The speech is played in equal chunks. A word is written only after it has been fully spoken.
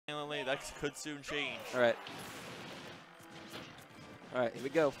unfortunately, that could soon change. All right. All right, here we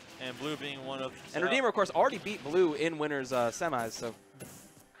go. And Blue being one of... And Redeemer, of course, already beat Blue in winners semis, so...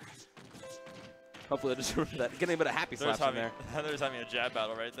 Hopefully they'll just remember that. Getting a bit of happy slaps in there. They're just having a jab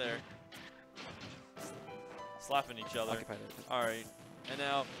battle right there. Slapping each other. All right. And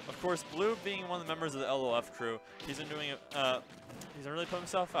now, of course, Blue being one of the members of the LoF crew, he's been doing he's really put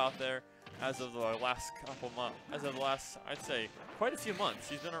himself out there as of the last couple months, as of the last, I'd say, quite a few months.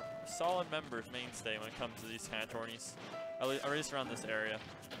 He's been a solid member, mainstay when it comes to these kind of tourneys, at least around this area.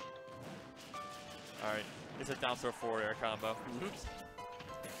 All right, it's a down throw forward air combo.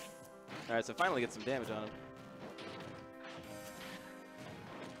 All right, so finally get some damage on him.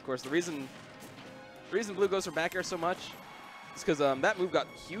 Of course, the reason Blue goes for back air so much is because that move got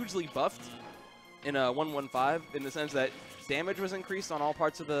hugely buffed in 1.15 in the sense that damage was increased on all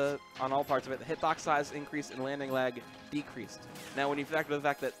parts of it. The hitbox size increased and landing lag decreased. Now, when you factor the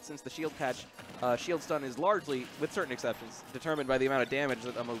fact that since the shield patch, shield stun is largely, with certain exceptions, determined by the amount of damage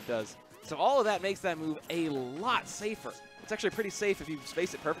that a move does. So all of that makes that move a lot safer. It's actually pretty safe if you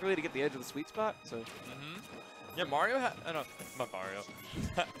space it perfectly to get the edge of the sweet spot. So. Yeah, Mario not Mario.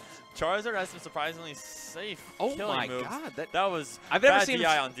 Charizard has been surprisingly safe. Oh killing my moves. god, that was I've never bad seen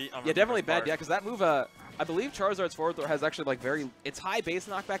DI on yeah, definitely bad DI because that move. I believe Charizard's forward throw has actually like it's high base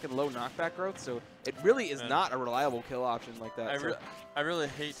knockback and low knockback growth, so it really is not a reliable kill option like that. I really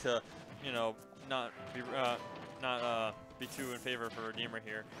hate to, you know, not be too in favor for Redeemer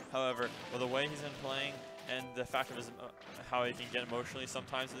here. However, with the way he's been playing and the fact of his how he can get emotionally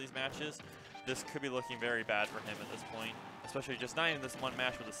sometimes in these matches, this could be looking very bad for him at this point. Especially just not even this one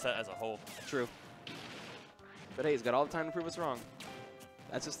match, but the set as a whole. True. But hey, he's got all the time to prove us wrong.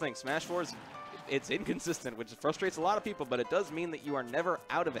 That's his thing. Smash 4 is it's inconsistent, which frustrates a lot of people, but it does mean that you are never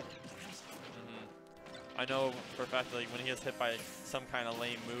out of it. I know for a fact that like, when he gets hit by some kind of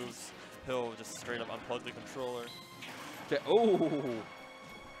lame moves, he'll just straight up unplug the controller. Okay. Oh!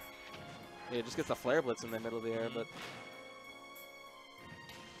 Yeah, it just gets a flare blitz in the middle of the air, but...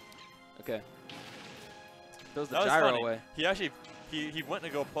 Okay. Throws the gyro away. He actually, he went to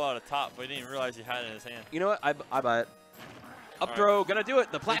go pull out a top, but he didn't even realize he had it in his hand. You know what? I buy it. Up throw, gonna do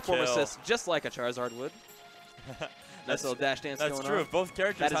it. The platform assist, just like a Charizard would. Nice little dash dance going on. That's true. Both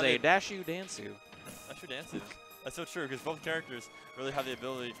characters that is a Dashu Dansu. Dashu Dansu. That's so true, because both characters really have the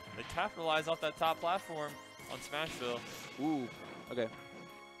ability to capitalize off that top platform on Smashville. Ooh, okay.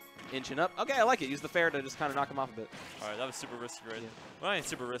 Inching up. Okay, I like it. Use the fair to just kind of knock him off a bit. All right, that was super risky, right? Yeah. Well, not even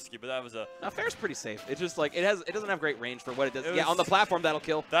super risky, but that was a... No, fair's pretty safe. It's just like, it doesn't have great range for what it does. Yeah, on the platform, that'll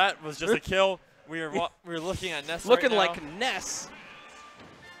kill. That was just a kill. We were looking at Ness looking right now. like Ness.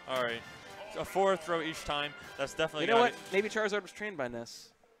 All right. A forward throw each time. That's definitely... You know what? Maybe Charizard was trained by Ness.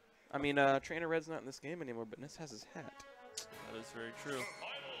 I mean, Trainer Red's not in this game anymore, but Ness has his hat. That is very true.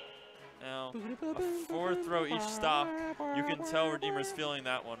 Now, a forward throw each stock. You can tell Redeemer's feeling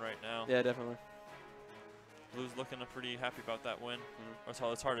that one right now. Yeah, definitely. Blue's looking pretty happy about that win.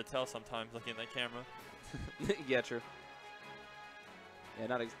 Or it's hard to tell sometimes looking at that camera. Yeah, true. Yeah,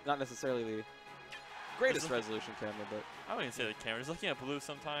 not necessarily the greatest resolution camera, but I wouldn't even say the camera. Just looking at Blue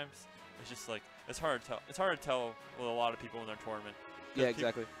sometimes, it's just like it's hard to tell. It's hard to tell with a lot of people in their tournament. Yeah,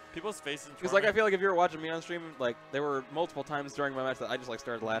 exactly. People's faces. Because like I feel like if you were watching me on stream, like there were multiple times during my match that I just like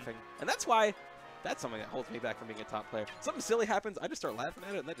started laughing, and that's something that holds me back from being a top player. Something silly happens, I just start laughing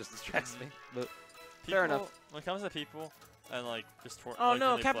at it, and that just distracts me. But fair enough. When it comes to people and like just oh like,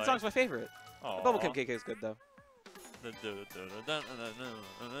 no, Captain Song's my favorite. Oh, the Bubblegum KK is good though.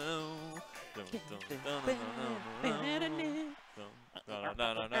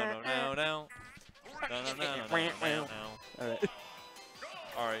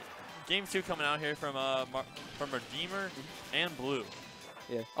 All right, game 2 coming out here from Redeemer and Blue.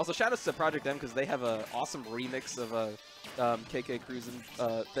 Yeah. Also, shout outs to Project M because they have an awesome remix of KK Cruisin'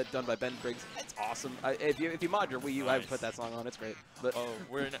 that done by Ben Briggs. It's awesome. If you mod your Wii U, I would put that song on. It's great. But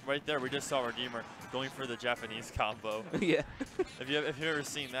we're right there. We just saw Redeemer going for the Japanese combo. Yeah. If you've ever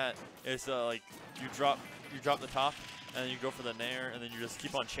seen that, it's like you drop the top and then you go for the nair and then you just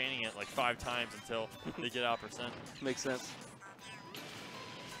keep on chaining it like 5 times until they get out percent. Makes sense.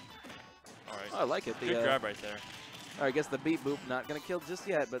 All right. Oh, I like it. Good grab right there. All right, I guess the beat boop not gonna kill just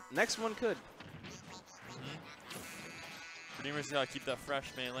yet, but next one could. Redeemer's gotta keep that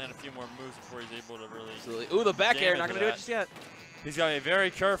fresh, man. Land a few more moves before he's able to really. Absolutely. Ooh, the back air, not gonna do it just yet. He's gotta be very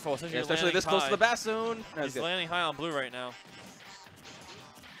careful, especially this close to the bassoon. He's landing high on Blue right now.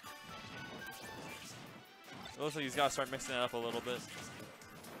 It looks like he's gotta start mixing it up a little bit.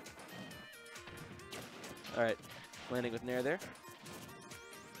 All right, landing with nair there.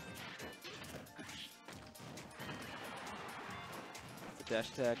 Dash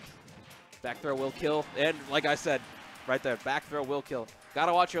attack. Back throw will kill. And like I said, right there, back throw will kill.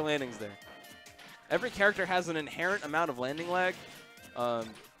 Gotta watch your landings there. Every character has an inherent amount of landing lag.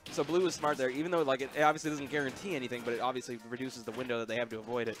 So Blue is smart there, even though like it obviously doesn't guarantee anything, but it obviously reduces the window that they have to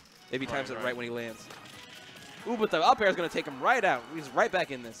avoid it. Maybe times it right when he lands. Ooh, but the up air is going to take him right out. He's right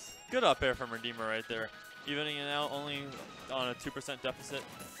back in this. Good up air from Redeemer right there. Evening it out only on a 2% deficit.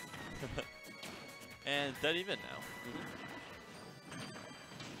 And dead even now.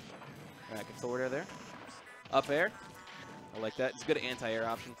 All right, good forward air there. Up air. I like that. It's a good anti-air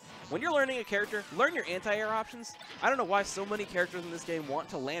option. When you're learning a character, learn your anti-air options. I don't know why so many characters in this game want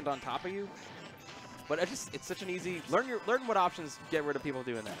to land on top of you, but it's such an easy learn what options get rid of people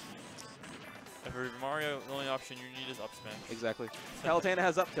doing that. For Mario, the only option you need is up smash. Exactly. Palutena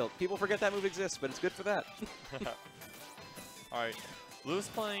has up tilt. People forget that move exists, but it's good for that. All right, Blue's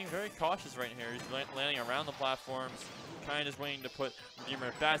playing very cautious right here. He's landing around the platforms, kind of just waiting to put Redeemer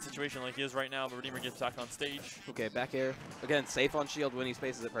in a bad situation like he is right now, but Redeemer gets back on stage. Okay, back air. Again, safe on shield when he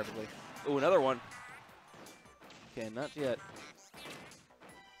spaces it perfectly. Ooh, another one. Okay, not yet.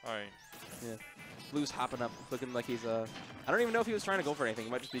 All right. Yeah. Blue's hopping up, looking like he's I don't even know if he was trying to go for anything.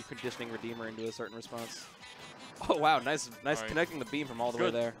 He might just be conditioning Redeemer into a certain response. Oh wow, nice right. Connecting the beam from all the way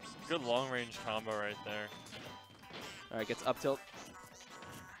there. Good long range combo right there. All right, gets up tilt.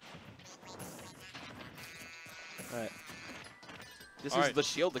 All right. This is the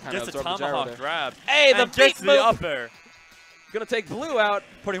shield to kind of absorb the gyro there. Grab. Hey, the beat move! The up air. Gonna take Blue out.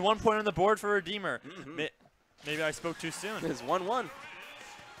 Putting 1 point on the board for Redeemer. Maybe I spoke too soon. It's 1-1.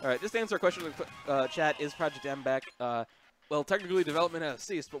 All right, just to answer a question in the chat, is Project M back? Well, technically development has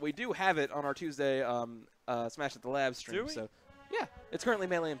ceased, but we do have it on our Tuesday Smash at the Lab stream. Do we? So, yeah, it's currently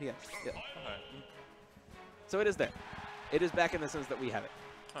Melee and PS. Yeah. Right. So it is there. It is back in the sense that we have it.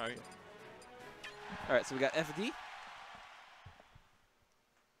 All right. All right, so we got FD.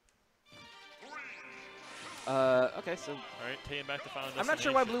 Okay, so... All right, taking back to final destination. I'm not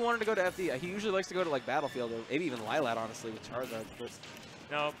sure why Blue wanted to go to FD. He usually likes to go to, like, Battlefield or maybe even Lilat, honestly, with Charizard. But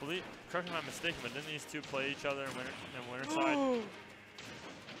now, correct me if I'm mistaken, but didn't these two play each other in winter side?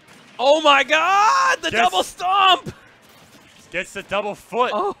 Oh my god! The double stomp! Gets the double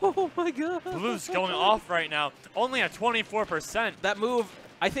foot. Oh my god. Blue's going off right now. Only at 24%. That move,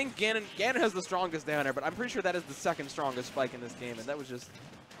 I think Ganon has the strongest down air, but I'm pretty sure that is the second strongest spike in this game, and that was just...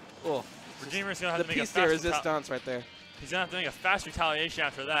 Oh. Redeemer's going to have to make a fast resistance right there. He's going to have to make a fast retaliation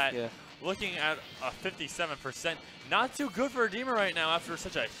after that. Yeah. Looking at a 57%. Not too good for Redeemer right now after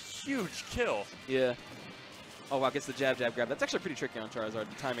such a huge kill. Yeah. Oh, wow, gets the jab grab. That's actually pretty tricky on Charizard.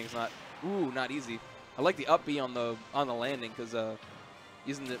 The timing's not easy. I like the up B on the landing because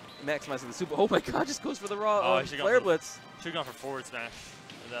using the maximizing the super. Oh my god, just goes for the raw flare blitz. Should have gone for forward smash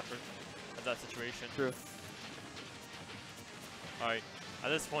at that situation. True. All right. At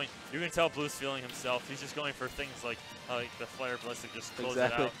this point, you can tell Blue's feeling himself. He's just going for things like the flare blitz to just close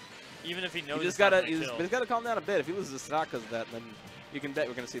it out. Even if he knows he's got to calm down a bit. If he loses a stock because of that, then you can bet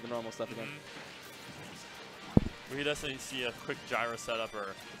we're going to see the normal stuff again. We definitely see a quick gyro setup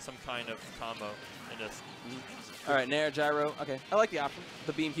or some kind of combo in this. All right, Nair gyro. Okay, I like the option.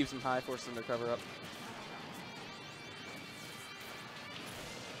 The beam keeps him high, forces him to cover up.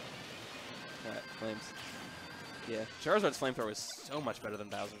 All right, flames. Yeah, Charizard's flamethrower is so much better than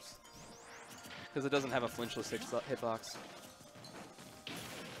Bowser's because it doesn't have a flinchless hitbox.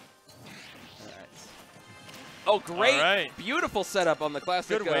 Oh, great! Right. Beautiful setup on the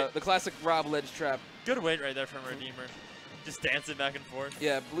classic Rob ledge trap. Good weight right there from Redeemer. Just dancing back and forth.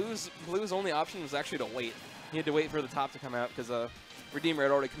 Yeah, Blue's only option was actually to wait. He had to wait for the top to come out because Redeemer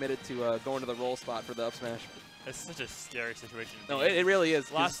had already committed to going to the roll spot for the up smash. It's such a scary situation. No, it really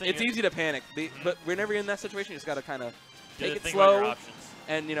is. It's easy to panic, but whenever you're in that situation, you just got to kind of take it slow.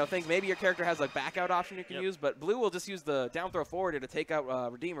 And, think maybe your character has a back out option you can use, but Blue will just use the down throw forward to take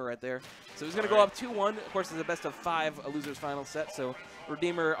out Redeemer right there. So he's going to go up 2-1. Of course, it's a best of 5 loser's final set, so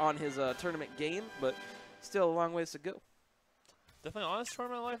Redeemer on his tournament game, but still a long ways to go. Definitely honest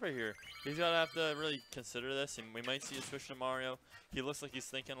tournament life right here. He's got to have to really consider this, and we might see a switch to Mario. He looks like he's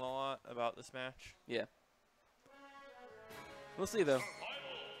thinking a lot about this match. Yeah. We'll see, though.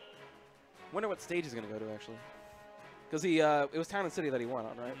 Wonder what stage he's going to go to, actually. Because it was Town and City that he won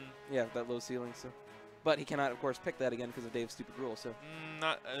on, right? Yeah, that low ceiling. So, but he cannot, of course, pick that again because of Dave's stupid rule. So,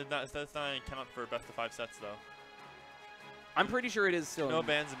 that's not going to count for best of 5 sets, though. I'm pretty sure it is still. No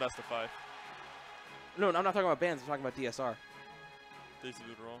bans in best of 5. No, I'm not talking about bans. I'm talking about DSR. Dave's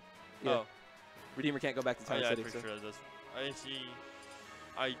stupid rule. Yeah. Oh. Redeemer can't go back to Town and City. I'm pretty sure it does.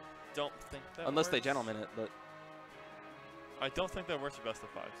 I don't think that. Unless they gentleman it, but. I don't think that works for best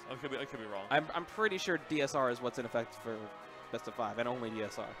of 5s. I could be wrong. I'm pretty sure DSR is what's in effect for best of 5, and only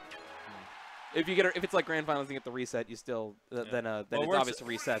DSR. if it's like grand finals, you get the reset. You still then it's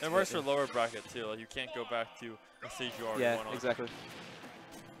obviously resets. It works for lower bracket too. Like you can't go back to a stage you already won on. Exactly.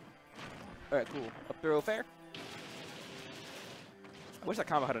 All right, cool. Up throw fair. I wish that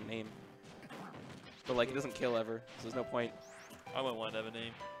combo had a name, but like it doesn't kill ever, so there's no point. I wouldn't want to have a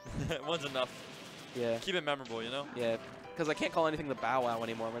name. One's enough. Yeah. Keep it memorable, you know. Yeah, because I can't call anything the Bow Wow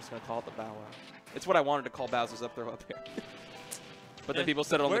anymore. I'm just gonna call it the Bow Wow. It's what I wanted to call Bowser's up throw up here. But then people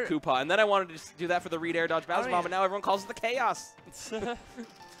said it on the Koopa, and then I wanted to just do that for the Reed Air Dodge Bowser Bomb, and now everyone calls it the Chaos. I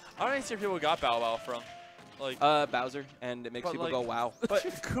don't even see where people got Bow Wow from. Like Bowser, and it makes people go wow. But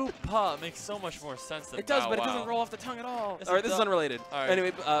Koopa makes so much more sense than it does, Bow but Wow. it doesn't roll off the tongue at all. Yes, Alright, this is unrelated. All right.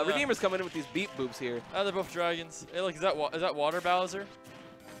 Anyway, Redeemer's coming in with these beep boops here. They're both dragons. Hey, look, is that Water Bowser?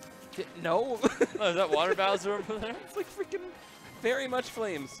 No. Oh, is that Water Bowser over there? It's like freaking very much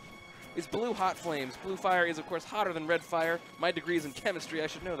flames. It's blue hot flames. Blue fire is, of course, hotter than red fire. My degree is in chemistry. I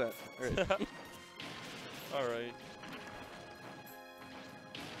should know that. All right. All right.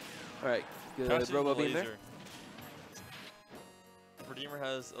 All right. Good Robo Beam there. Redeemer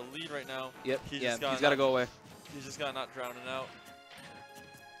has a lead right now. Yep. He's got to go away. He's just got to not drowning out.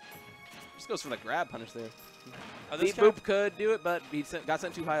 Just goes for the grab punish there. Beep Boop could do it, but he got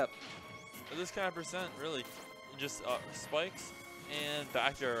sent too high up. At this kind of percent, really, just spikes and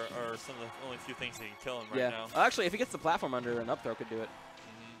back air are some of the only few things that can kill him right now. Actually, if he gets the platform under, an up throw could do it.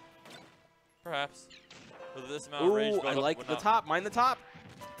 Perhaps. With this amount of rage I like the top. Mind the top.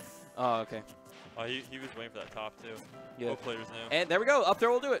 Oh, okay. Oh, he was waiting for that top, too. Yeah. Both players knew. And there we go. Up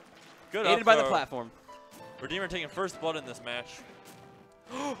throw will do it. Good Aided by the platform. Redeemer taking first blood in this match.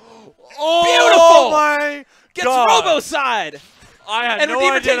 Oh, beautiful! My Gets God. Robo side. I had no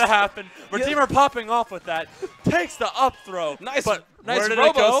Redeemer idea that happened. Redeemer popping off with that. Takes the up throw. Nice, but nice where did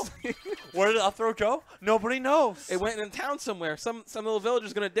Robos. it go? Where did the up throw go? Nobody knows. It went in town somewhere. Some little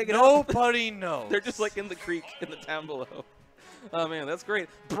villager's going to dig it up. up. Nobody knows. They're just like in the creek in the town below. Oh, man, that's great.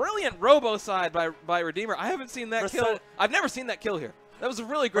 Brilliant Robo side by Redeemer. I haven't seen that kill. I've never seen that kill here. That was a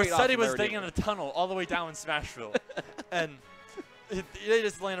really great option. He was digging in a tunnel all the way down in Smashville. And they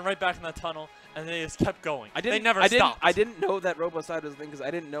just landed right back in that tunnel, and they just kept going. They never stopped. I didn't know that Robo side was a thing because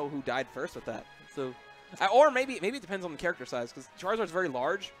I didn't know who died first with that. So, or maybe it depends on the character size because Charizard's very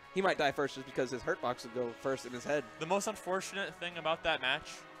large. He might die first just because his hurt box would go first in his head. The most unfortunate thing about that match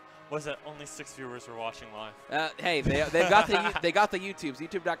was that only 6 viewers were watching live. Hey, they got the YouTubes,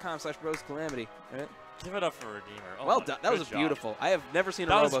 youtube.com/broscalamity. Right? Give it up for Redeemer. Oh, well done. That was beautiful. I have never seen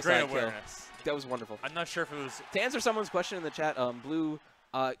a Robo side kill. That was wonderful. I'm not sure if it was to answer someone's question in the chat. Blue,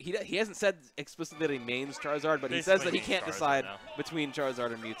 he hasn't said explicitly that he mains Charizard, but he says that he can't decide between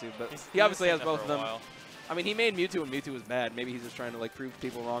Charizard and Mewtwo. But he obviously has both of them. I mean, he made Mewtwo when Mewtwo was bad. Maybe he's just trying to like prove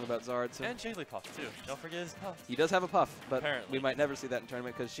people wrong about Zard. So. And Jigglypuff too. Don't forget his puff. He does have a puff, but apparently we might never see that in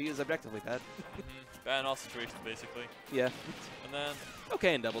tournament because she is objectively bad. Bad in all situations, basically. Yeah. And then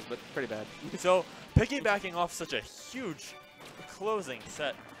okay in doubles, but pretty bad. So piggybacking off such a huge closing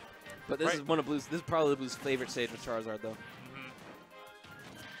set. But this is one of Blue's. This is probably Blue's favorite stage with Charizard, though.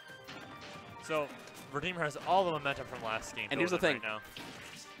 So Redeemer has all the momentum from last game. And here's the thing. Right now.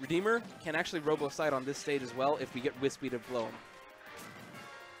 Redeemer can actually Robo side on this stage as well if we get Wispy to blow him.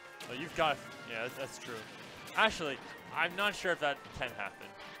 Oh, you've got. Yeah, that's true. Actually, I'm not sure if that can happen.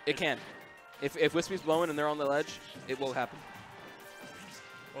 It can. If Wispy's blowing and they're on the ledge, it will happen.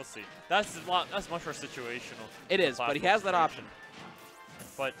 We'll see. That's much more situational. It is, but he has that option.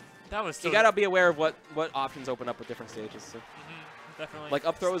 But that was. So you gotta be aware of what options open up with different stages. So. Definitely. Like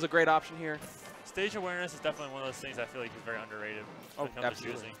up throw is a great option here. Stage awareness is definitely one of those things I feel like is very underrated. Oh, when it comes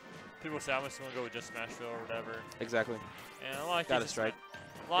absolutely. To choosing. People say I'm just gonna go with just Smashville or whatever. Exactly. And a lot of cases, right.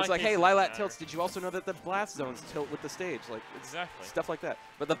 It's like, hey, Lilat tilts. Did you also know that the blast zones tilt with the stage? Like exactly stuff like that.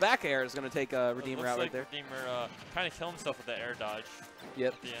 But the back air is gonna take Redeemer out right there. Redeemer kind of kill himself with that air dodge.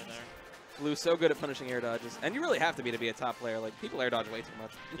 Yep. At the end there. Blue's so good at punishing air dodges, and you really have to be a top player. Like people air dodge way too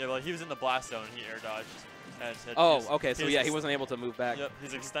much. Yeah, but he was in the blast zone and he air dodged. Okay. So yeah, he wasn't able to move back. Yep,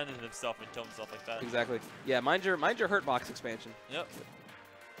 he's extended himself and killed himself like that. Exactly. Yeah, mind your hurt box expansion. Yep.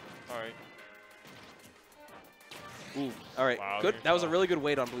 All right. Ooh. All right. Wow, good. That was a really good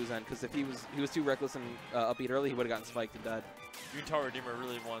weight on Blue's end because if he was too reckless and upbeat early, he would have gotten spiked and died. You can tell Redeemer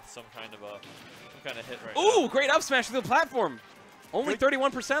really wants some kind of hit right now. Ooh, great up smash through the platform. Only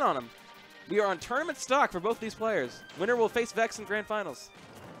 31% on him. We are on tournament stock for both these players. Winner will face Vex in grand finals.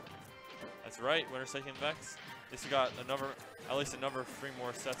 That's right. Winner's taking Vex. At least you got at least another 3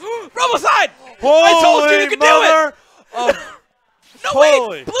 more sets. Robo side! I told you could do it! No,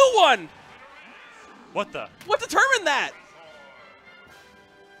 wait! Blue won! What the? What determined that?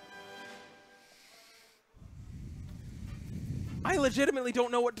 I legitimately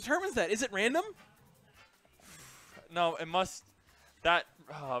don't know what determines that. Is it random? No, it must. That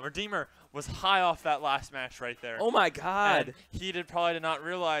Redeemer was high off that last match right there. Oh my God! And he probably did not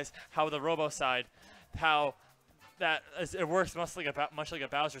realize how the Robo side, how that it works much like a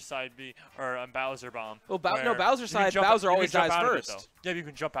Bowser side B or a Bowser bomb. Well, no, Bowser side, Bowser always dies first. Yeah, you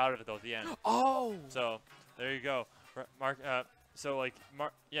can jump out of it though at the end. Oh. So there you go, Mark. So like,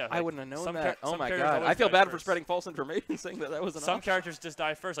 yeah. Like I wouldn't have known that. Oh some my characters God! always I feel die bad first. for spreading false information, saying that was an Some option. characters just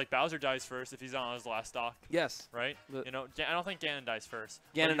die first. Like Bowser dies first if he's on his last stock. Yes. Right. You know, I don't think Ganon dies first.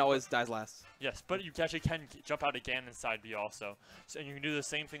 Ganon always dies last. Yes, but you actually can jump out of Ganon's side B also, so, and you can do the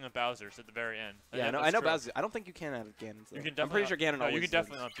same thing with Bowser's at the very end. Yeah, I know Bowser. I don't think you can out of Ganon's. You can I'm pretty sure Ganon always. You can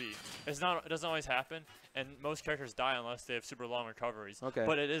definitely not B. It's not. It doesn't always happen, and most characters die unless they have super long recoveries. Okay.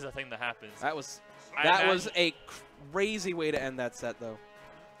 But it is a thing that happens. That was a crazy way to end that set, though.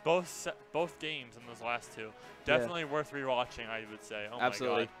 Both games in those last two definitely worth rewatching. I would say. Oh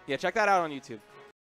Absolutely. My God. Yeah, check that out on YouTube.